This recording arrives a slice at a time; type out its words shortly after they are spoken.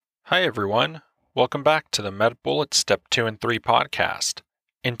Hi everyone, welcome back to the MedBullets Step 2 and 3 podcast.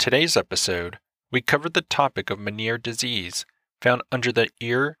 In today's episode, we covered the topic of Meniere disease found under the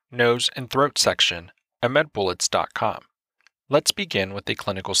ear, nose, and throat section at medbullets.com. Let's begin with a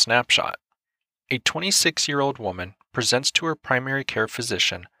clinical snapshot. A 26-year-old woman presents to her primary care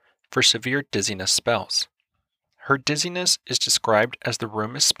physician for severe dizziness spells. Her dizziness is described as the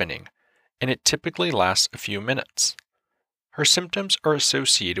room is spinning, and it typically lasts a few minutes. Her symptoms are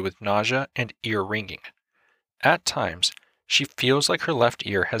associated with nausea and ear ringing. At times, she feels like her left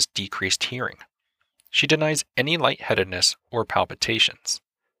ear has decreased hearing. She denies any lightheadedness or palpitations.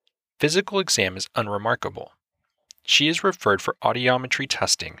 Physical exam is unremarkable. She is referred for audiometry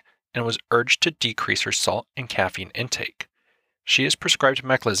testing and was urged to decrease her salt and caffeine intake. She is prescribed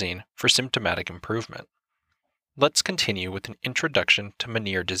meclizine for symptomatic improvement. Let's continue with an introduction to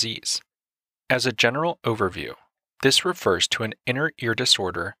Meniere disease. As a general overview, this refers to an inner ear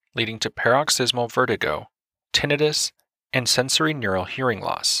disorder leading to paroxysmal vertigo, tinnitus, and sensory neural hearing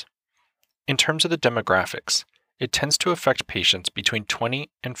loss. In terms of the demographics, it tends to affect patients between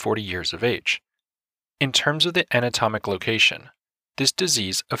 20 and 40 years of age. In terms of the anatomic location, this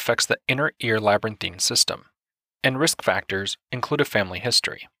disease affects the inner ear labyrinthine system, and risk factors include a family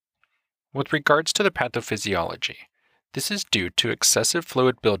history. With regards to the pathophysiology, this is due to excessive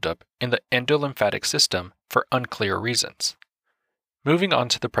fluid buildup in the endolymphatic system for unclear reasons. Moving on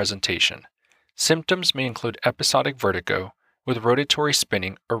to the presentation, symptoms may include episodic vertigo with rotatory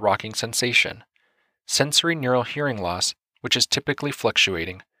spinning or rocking sensation, sensory neural hearing loss, which is typically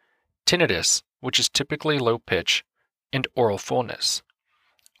fluctuating, tinnitus, which is typically low pitch, and oral fullness.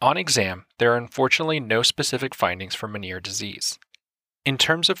 On exam, there are unfortunately no specific findings for Meniere disease. In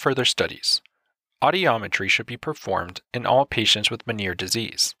terms of further studies, audiometry should be performed in all patients with Meniere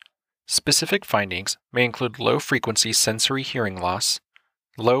disease. Specific findings may include low-frequency sensory hearing loss,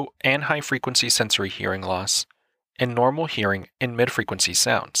 low and high-frequency sensory hearing loss, and normal hearing in mid-frequency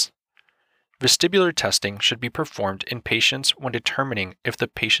sounds. Vestibular testing should be performed in patients when determining if the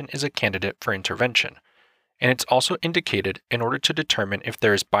patient is a candidate for intervention, and it's also indicated in order to determine if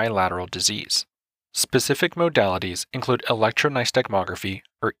there is bilateral disease. Specific modalities include electronystagmography,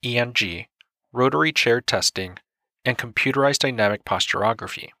 or ENG, rotary chair testing, and computerized dynamic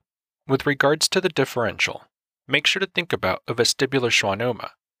posturography. With regards to the differential, make sure to think about a vestibular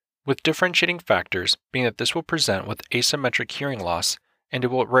schwannoma, with differentiating factors being that this will present with asymmetric hearing loss and it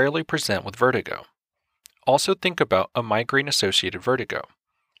will rarely present with vertigo. Also think about a migraine-associated vertigo,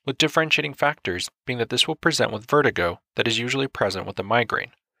 with differentiating factors being that this will present with vertigo that is usually present with a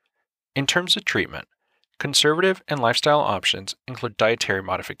migraine. In terms of treatment, conservative and lifestyle options include dietary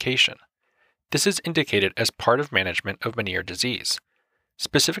modification. This is indicated as part of management of Meniere disease.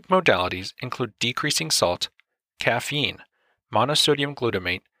 Specific modalities include decreasing salt, caffeine, monosodium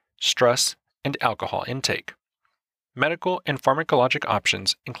glutamate, stress, and alcohol intake. Medical and pharmacologic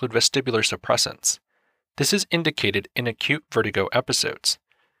options include vestibular suppressants. This is indicated in acute vertigo episodes.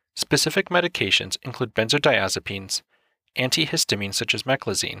 Specific medications include benzodiazepines, antihistamines such as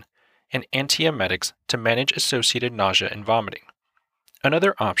meclizine, and antiemetics to manage associated nausea and vomiting.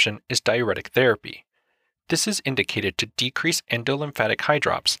 Another option is diuretic therapy. This is indicated to decrease endolymphatic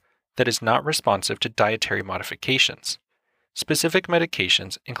hydrops that is not responsive to dietary modifications. Specific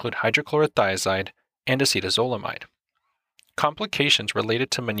medications include hydrochlorothiazide and acetazolamide. Complications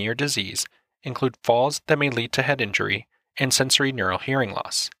related to Meniere disease include falls that may lead to head injury and sensory neural hearing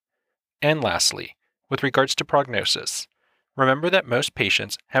loss. And lastly, with regards to prognosis, remember that most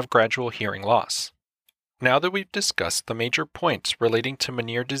patients have gradual hearing loss. Now that we've discussed the major points relating to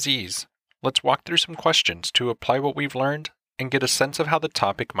Meniere disease, let's walk through some questions to apply what we've learned and get a sense of how the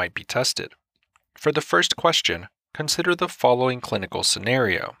topic might be tested. For the first question, consider the following clinical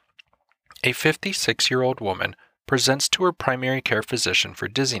scenario. A 56-year-old woman presents to her primary care physician for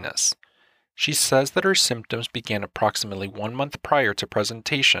dizziness. She says that her symptoms began approximately 1 month prior to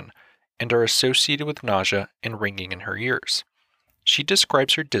presentation and are associated with nausea and ringing in her ears. She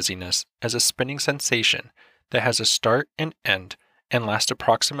describes her dizziness as a spinning sensation that has a start and end and lasts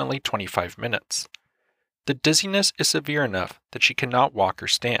approximately 25 minutes. The dizziness is severe enough that she cannot walk or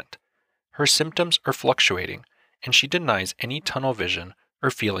stand. Her symptoms are fluctuating, and she denies any tunnel vision or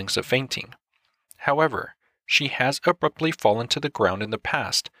feelings of fainting. However, she has abruptly fallen to the ground in the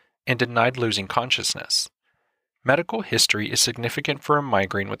past and denied losing consciousness. Medical history is significant for a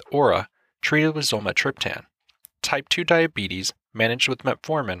migraine with aura treated with zolmitriptan, type 2 diabetes managed with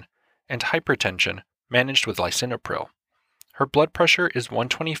metformin, and hypertension managed with lisinopril. Her blood pressure is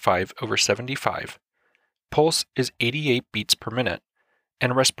 125/75, pulse is 88 beats per minute,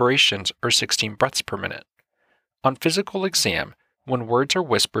 and respirations are 16 breaths per minute. On physical exam, When words are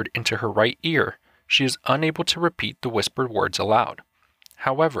whispered into her right ear, she is unable to repeat the whispered words aloud.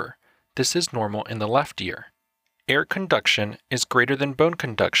 However, this is normal in the left ear. Air conduction is greater than bone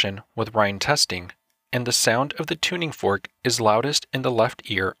conduction with Rhine testing, and the sound of the tuning fork is loudest in the left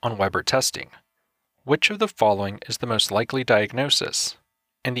ear on Weber testing. Which of the following is the most likely diagnosis?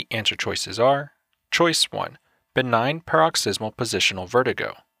 And the answer choices are: Choice 1, benign paroxysmal positional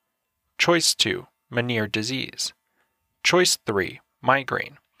vertigo. Choice 2, Meniere disease. Choice 3,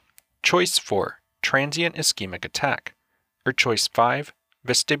 migraine. Choice 4, transient ischemic attack. Or choice 5,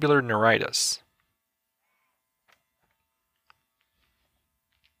 vestibular neuritis.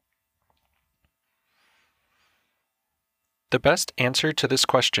 The best answer to this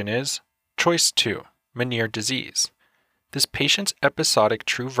question is choice 2, Meniere disease. This patient's episodic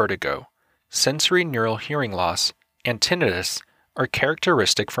true vertigo, sensory neural hearing loss, and tinnitus are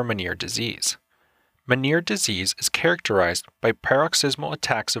characteristic for Meniere disease. Meniere disease is characterized by paroxysmal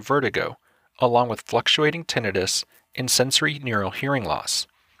attacks of vertigo, along with fluctuating tinnitus and sensory neural hearing loss.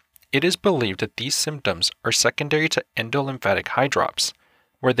 It is believed that these symptoms are secondary to endolymphatic hydrops,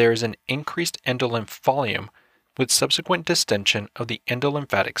 where there is an increased endolymph volume with subsequent distension of the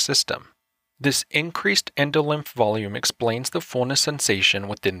endolymphatic system. This increased endolymph volume explains the fullness sensation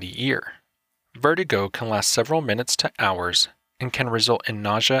within the ear. Vertigo can last several minutes to hours and can result in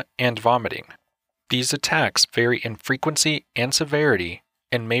nausea and vomiting. These attacks vary in frequency and severity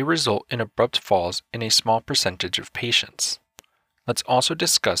and may result in abrupt falls in a small percentage of patients. Let's also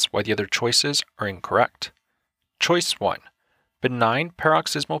discuss why the other choices are incorrect. Choice 1, benign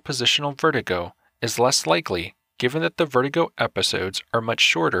paroxysmal positional vertigo is less likely given that the vertigo episodes are much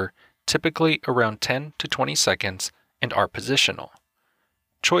shorter, typically around 10 to 20 seconds, and are positional.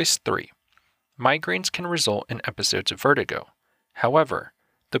 Choice 3, migraines can result in episodes of vertigo. However,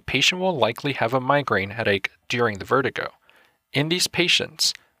 the patient will likely have a migraine headache during the vertigo. In these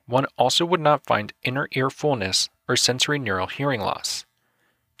patients, one also would not find inner ear fullness or sensory neural hearing loss.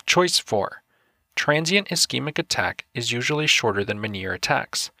 Choice 4, transient ischemic attack is usually shorter than Meniere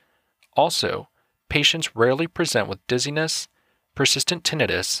attacks. Also, patients rarely present with dizziness, persistent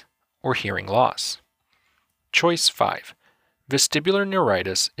tinnitus, or hearing loss. Choice 5, vestibular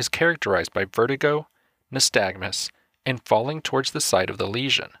neuritis is characterized by vertigo, nystagmus, and falling towards the site of the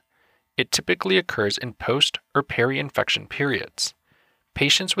lesion. It typically occurs in post or peri-infection periods.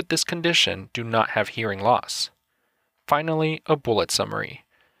 Patients with this condition do not have hearing loss. Finally, a bullet summary.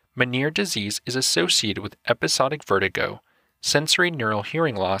 Meniere disease is associated with episodic vertigo, sensory neural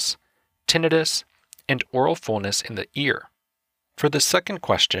hearing loss, tinnitus, and oral fullness in the ear. For the second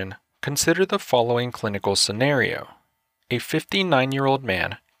question, consider the following clinical scenario. A 59-year-old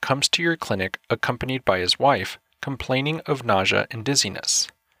man comes to your clinic accompanied by his wife, complaining of nausea and dizziness.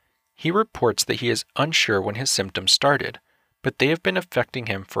 He reports that he is unsure when his symptoms started, but they have been affecting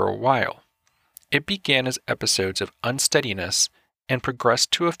him for a while. It began as episodes of unsteadiness and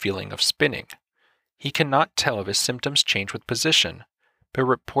progressed to a feeling of spinning. He cannot tell if his symptoms change with position, but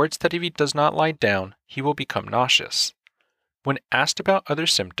reports that if he does not lie down, he will become nauseous. When asked about other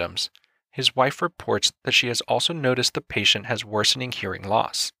symptoms, his wife reports that she has also noticed the patient has worsening hearing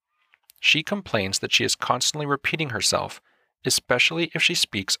loss. She complains that she is constantly repeating herself, especially if she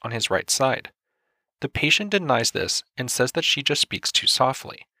speaks on his right side. The patient denies this and says that she just speaks too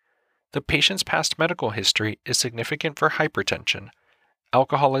softly. The patient's past medical history is significant for hypertension,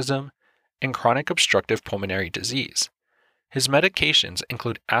 alcoholism, and chronic obstructive pulmonary disease. His medications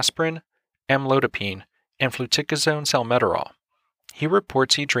include aspirin, amlodipine, and fluticasone salmeterol. He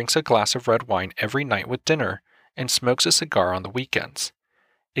reports he drinks a glass of red wine every night with dinner and smokes a cigar on the weekends.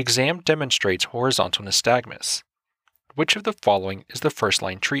 Exam demonstrates horizontal nystagmus. Which of the following is the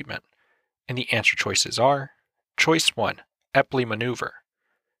first-line treatment? And the answer choices are: Choice 1, Epley maneuver.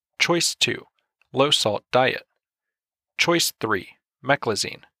 Choice 2, low-salt diet. Choice 3,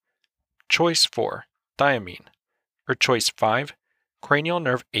 meclizine. Choice 4, thiamine. Or choice 5, cranial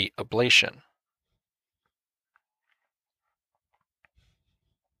nerve 8 ablation.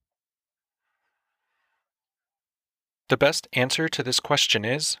 The best answer to this question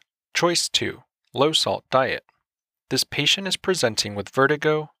is choice 2, low-salt diet. This patient is presenting with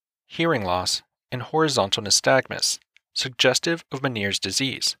vertigo, hearing loss, and horizontal nystagmus, suggestive of Meniere's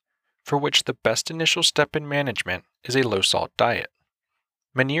disease, for which the best initial step in management is a low-salt diet.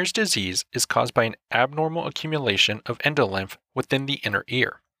 Meniere's disease is caused by an abnormal accumulation of endolymph within the inner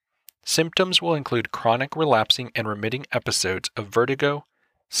ear. Symptoms will include chronic relapsing and remitting episodes of vertigo,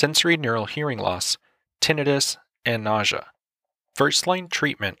 sensory neural hearing loss, tinnitus, and nausea. First-line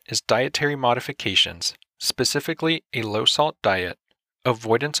treatment is dietary modifications, specifically a low-salt diet,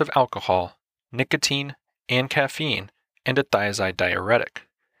 avoidance of alcohol, nicotine, and caffeine, and a thiazide diuretic.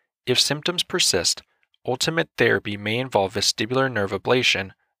 If symptoms persist, ultimate therapy may involve vestibular nerve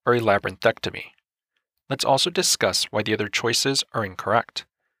ablation or a labyrinthectomy. Let's also discuss why the other choices are incorrect.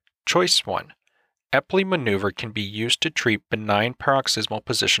 Choice 1. Epley maneuver can be used to treat benign paroxysmal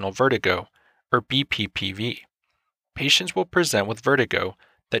positional vertigo, or BPPV. Patients will present with vertigo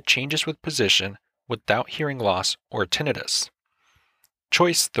that changes with position without hearing loss or tinnitus.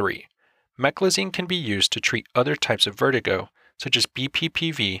 Choice 3. Meclizine can be used to treat other types of vertigo, such as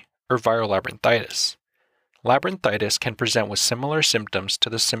BPPV or viral labyrinthitis. Labyrinthitis can present with similar symptoms to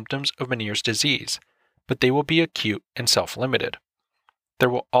the symptoms of Meniere's disease, but they will be acute and self-limited. There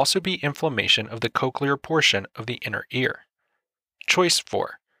will also be inflammation of the cochlear portion of the inner ear. Choice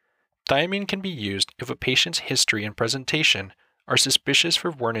 4. Thiamine can be used if a patient's history and presentation are suspicious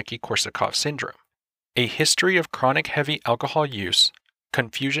for Wernicke-Korsakoff syndrome. A history of chronic heavy alcohol use,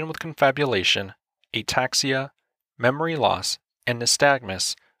 confusion with confabulation, ataxia, memory loss, and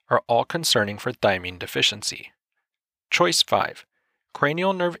nystagmus are all concerning for thiamine deficiency. Choice 5.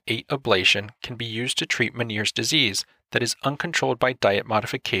 Cranial nerve 8 ablation can be used to treat Meniere's disease that is uncontrolled by diet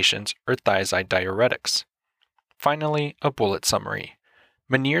modifications or thiazide diuretics. Finally, a bullet summary.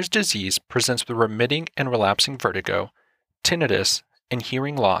 Meniere's disease presents with remitting and relapsing vertigo, tinnitus, and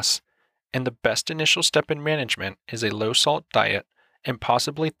hearing loss, and the best initial step in management is a low-salt diet and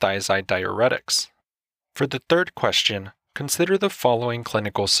possibly thiazide diuretics. For the third question, consider the following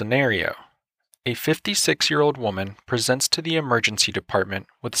clinical scenario. A 56-year-old woman presents to the emergency department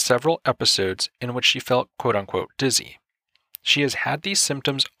with several episodes in which she felt quote-unquote dizzy. She has had these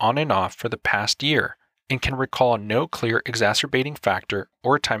symptoms on and off for the past year and can recall no clear exacerbating factor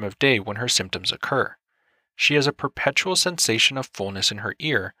or time of day when her symptoms occur. She has a perpetual sensation of fullness in her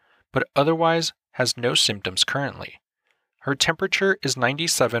ear, but otherwise has no symptoms currently. Her temperature is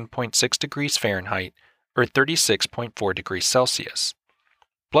 97.6 degrees Fahrenheit or 36.4 degrees Celsius.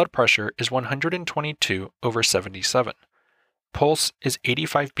 Blood pressure is 122/77. Pulse is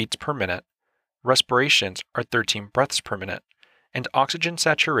 85 beats per minute. Respirations are 13 breaths per minute, and oxygen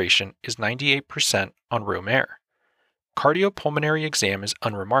saturation is 98% on room air. Cardiopulmonary exam is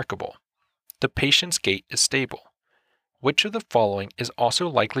unremarkable. The patient's gait is stable. Which of the following is also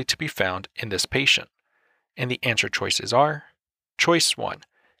likely to be found in this patient? And the answer choices are: Choice 1.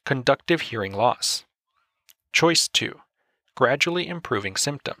 Conductive hearing loss. Choice 2. Gradually improving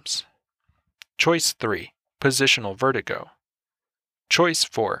symptoms. Choice 3. Positional vertigo. Choice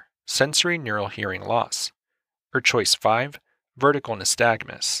 4. Sensory neural hearing loss. Or choice 5. Vertical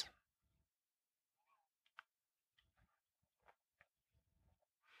nystagmus.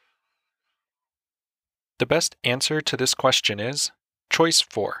 The best answer to this question is choice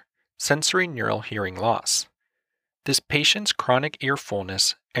 4. Sensory neural hearing loss. This patient's chronic ear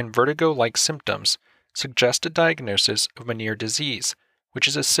fullness and vertigo-like symptoms suggest a diagnosis of Meniere disease, which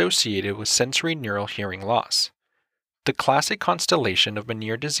is associated with sensory neural hearing loss. The classic constellation of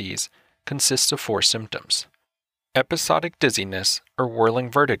Meniere disease consists of 4 symptoms: episodic dizziness or whirling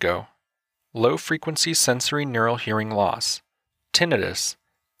vertigo, low-frequency sensory neural hearing loss, tinnitus,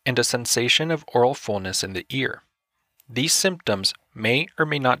 and a sensation of oral fullness in the ear. These symptoms may or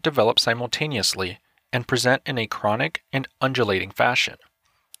may not develop simultaneously and present in a chronic and undulating fashion.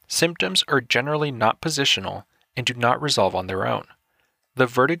 Symptoms are generally not positional and do not resolve on their own. The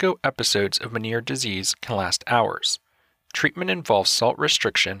vertigo episodes of Meniere disease can last hours. Treatment involves salt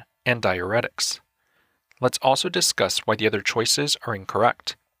restriction and diuretics. Let's also discuss why the other choices are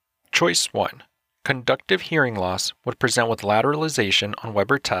incorrect. Choice 1. Conductive hearing loss would present with lateralization on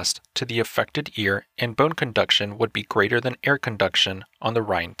Weber test to the affected ear, and bone conduction would be greater than air conduction on the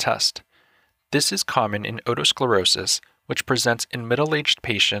Rhine test. This is common in otosclerosis, which presents in middle-aged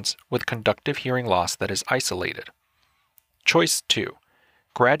patients with conductive hearing loss that is isolated. Choice 2.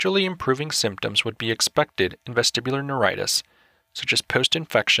 Gradually improving symptoms would be expected in vestibular neuritis, such as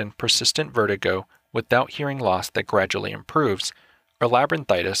post-infection persistent vertigo without hearing loss that gradually improves, or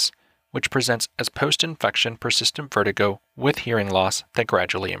labyrinthitis, which presents as post-infection persistent vertigo with hearing loss that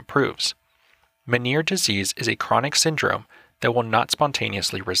gradually improves. Meniere disease is a chronic syndrome that will not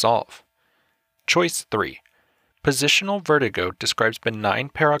spontaneously resolve. Choice 3. Positional vertigo describes benign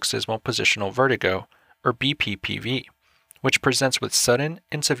paroxysmal positional vertigo, or BPPV, which presents with sudden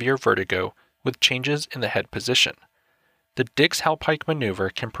and severe vertigo with changes in the head position. The Dix-Hallpike maneuver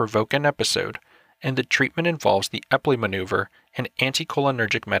can provoke an episode, and the treatment involves the Epley maneuver and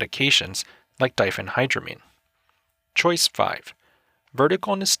anticholinergic medications like diphenhydramine. Choice 5.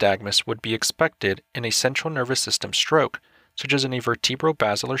 Vertical nystagmus would be expected in a central nervous system stroke, such as in a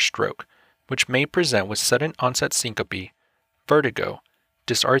vertebrobasilar stroke, which may present with sudden onset syncope, vertigo,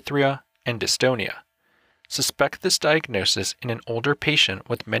 dysarthria, and dystonia. suspect this diagnosis in an older patient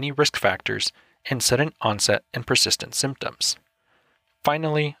with many risk factors and sudden onset and persistent symptoms.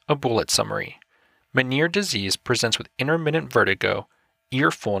 Finally, a bullet summary. Meniere disease presents with intermittent vertigo,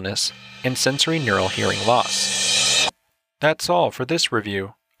 ear fullness, and sensory neural hearing loss. That's all for this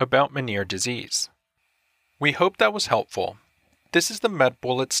review about Meniere disease. We hope that was helpful. This is the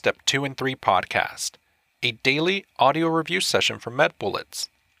MedBullets Step 2 and 3 podcast, a daily audio review session for MedBullets,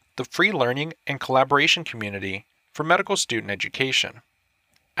 the free learning and collaboration community for medical student education.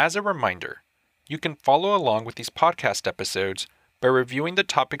 As a reminder, you can follow along with these podcast episodes by reviewing the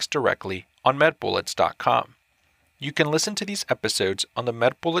topics directly on medbullets.com. You can listen to these episodes on the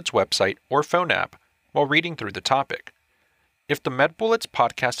MedBullets website or phone app while reading through the topic. If the MedBullets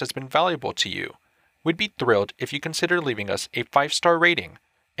podcast has been valuable to you, we'd be thrilled if you consider leaving us a 5-star rating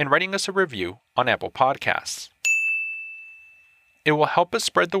and writing us a review on Apple Podcasts. It will help us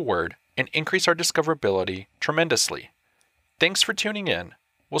spread the word and increase our discoverability tremendously. Thanks for tuning in.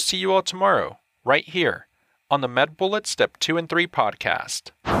 We'll see you all tomorrow, right here, on the MedBullets Step 2 and 3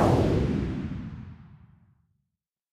 podcast.